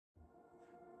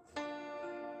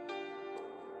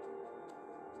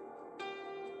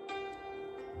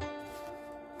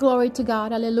Glory to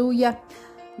God. Hallelujah.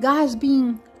 God has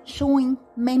been showing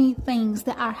many things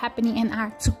that are happening and are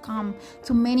to come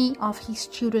to many of his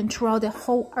children throughout the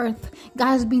whole earth. God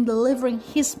has been delivering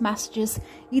his messages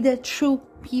either through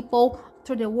people,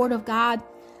 through the word of God,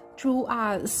 through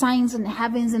signs in the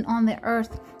heavens and on the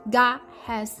earth. God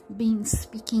has been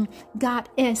speaking. God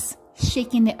is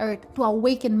shaking the earth to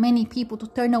awaken many people to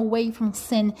turn away from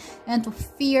sin and to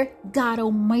fear God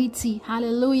Almighty.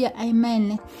 Hallelujah.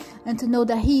 Amen. And to know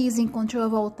that he is in control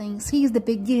of all things. He is the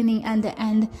beginning and the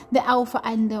end, the Alpha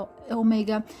and the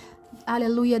Omega.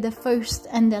 Hallelujah. The first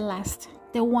and the last,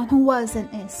 the one who was and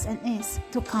is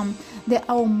to come, the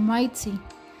Almighty.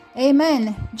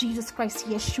 Amen. Jesus Christ,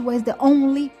 Yeshua, is the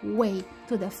only way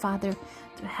to the Father,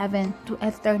 to heaven, to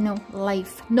eternal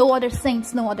life. No other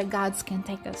saints, no other gods can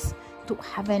take us to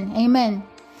heaven. Amen.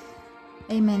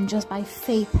 Amen. Just by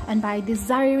faith and by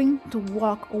desiring to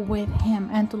walk with him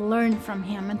and to learn from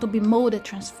him and to be molded,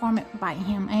 transformed by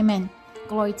him. Amen.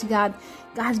 Glory to God.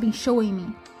 God has been showing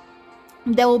me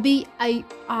there will be a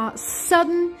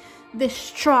sudden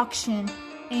destruction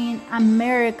in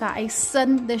America, a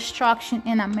sudden destruction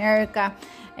in America.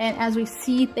 And as we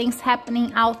see things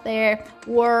happening out there,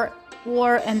 war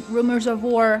and rumors of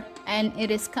war, and it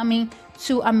is coming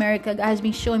to America. God has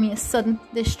been showing me a sudden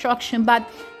destruction, but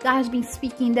God has been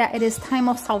speaking that it is time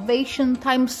of salvation,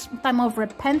 time of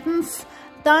repentance,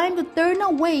 time to turn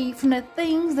away from the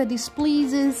things that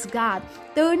displeases God,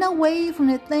 turn away from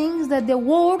the things that the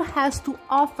world has to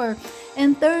offer,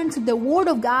 and turn to the word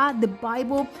of God, the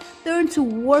Bible. Turn to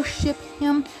worship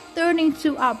him, turn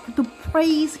into to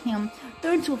praise him,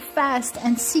 turn to fast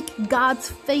and seek God's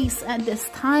face at this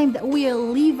time that we are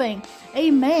living.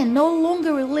 Amen. No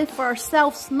longer we live for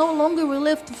ourselves, no longer we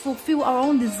live to fulfill our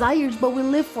own desires, but we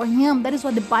live for him. That is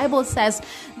what the Bible says.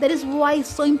 That is why it's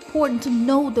so important to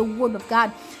know the word of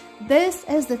God. This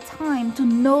is the time to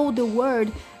know the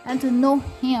word and to know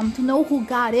him, to know who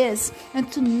God is, and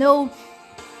to know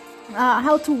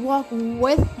how to walk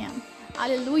with him.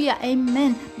 Hallelujah.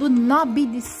 Amen. Do not be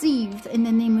deceived in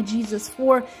the name of Jesus,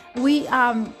 for we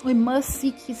must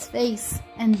seek his face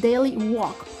and daily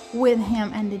walk with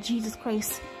him. And the Jesus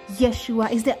Christ,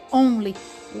 Yeshua, is the only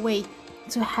way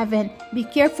to heaven. Be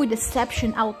careful with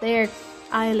deception out there.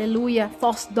 Hallelujah.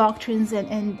 False doctrines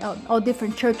and all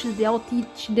different churches, they all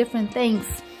teach different things.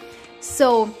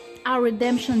 So our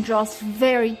redemption draws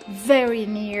very, very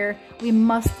near. We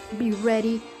must be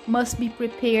ready, must be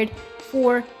prepared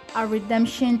for our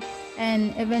redemption,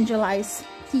 and evangelize,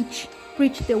 teach,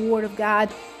 preach the word of God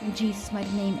in Jesus'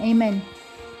 mighty name. Amen.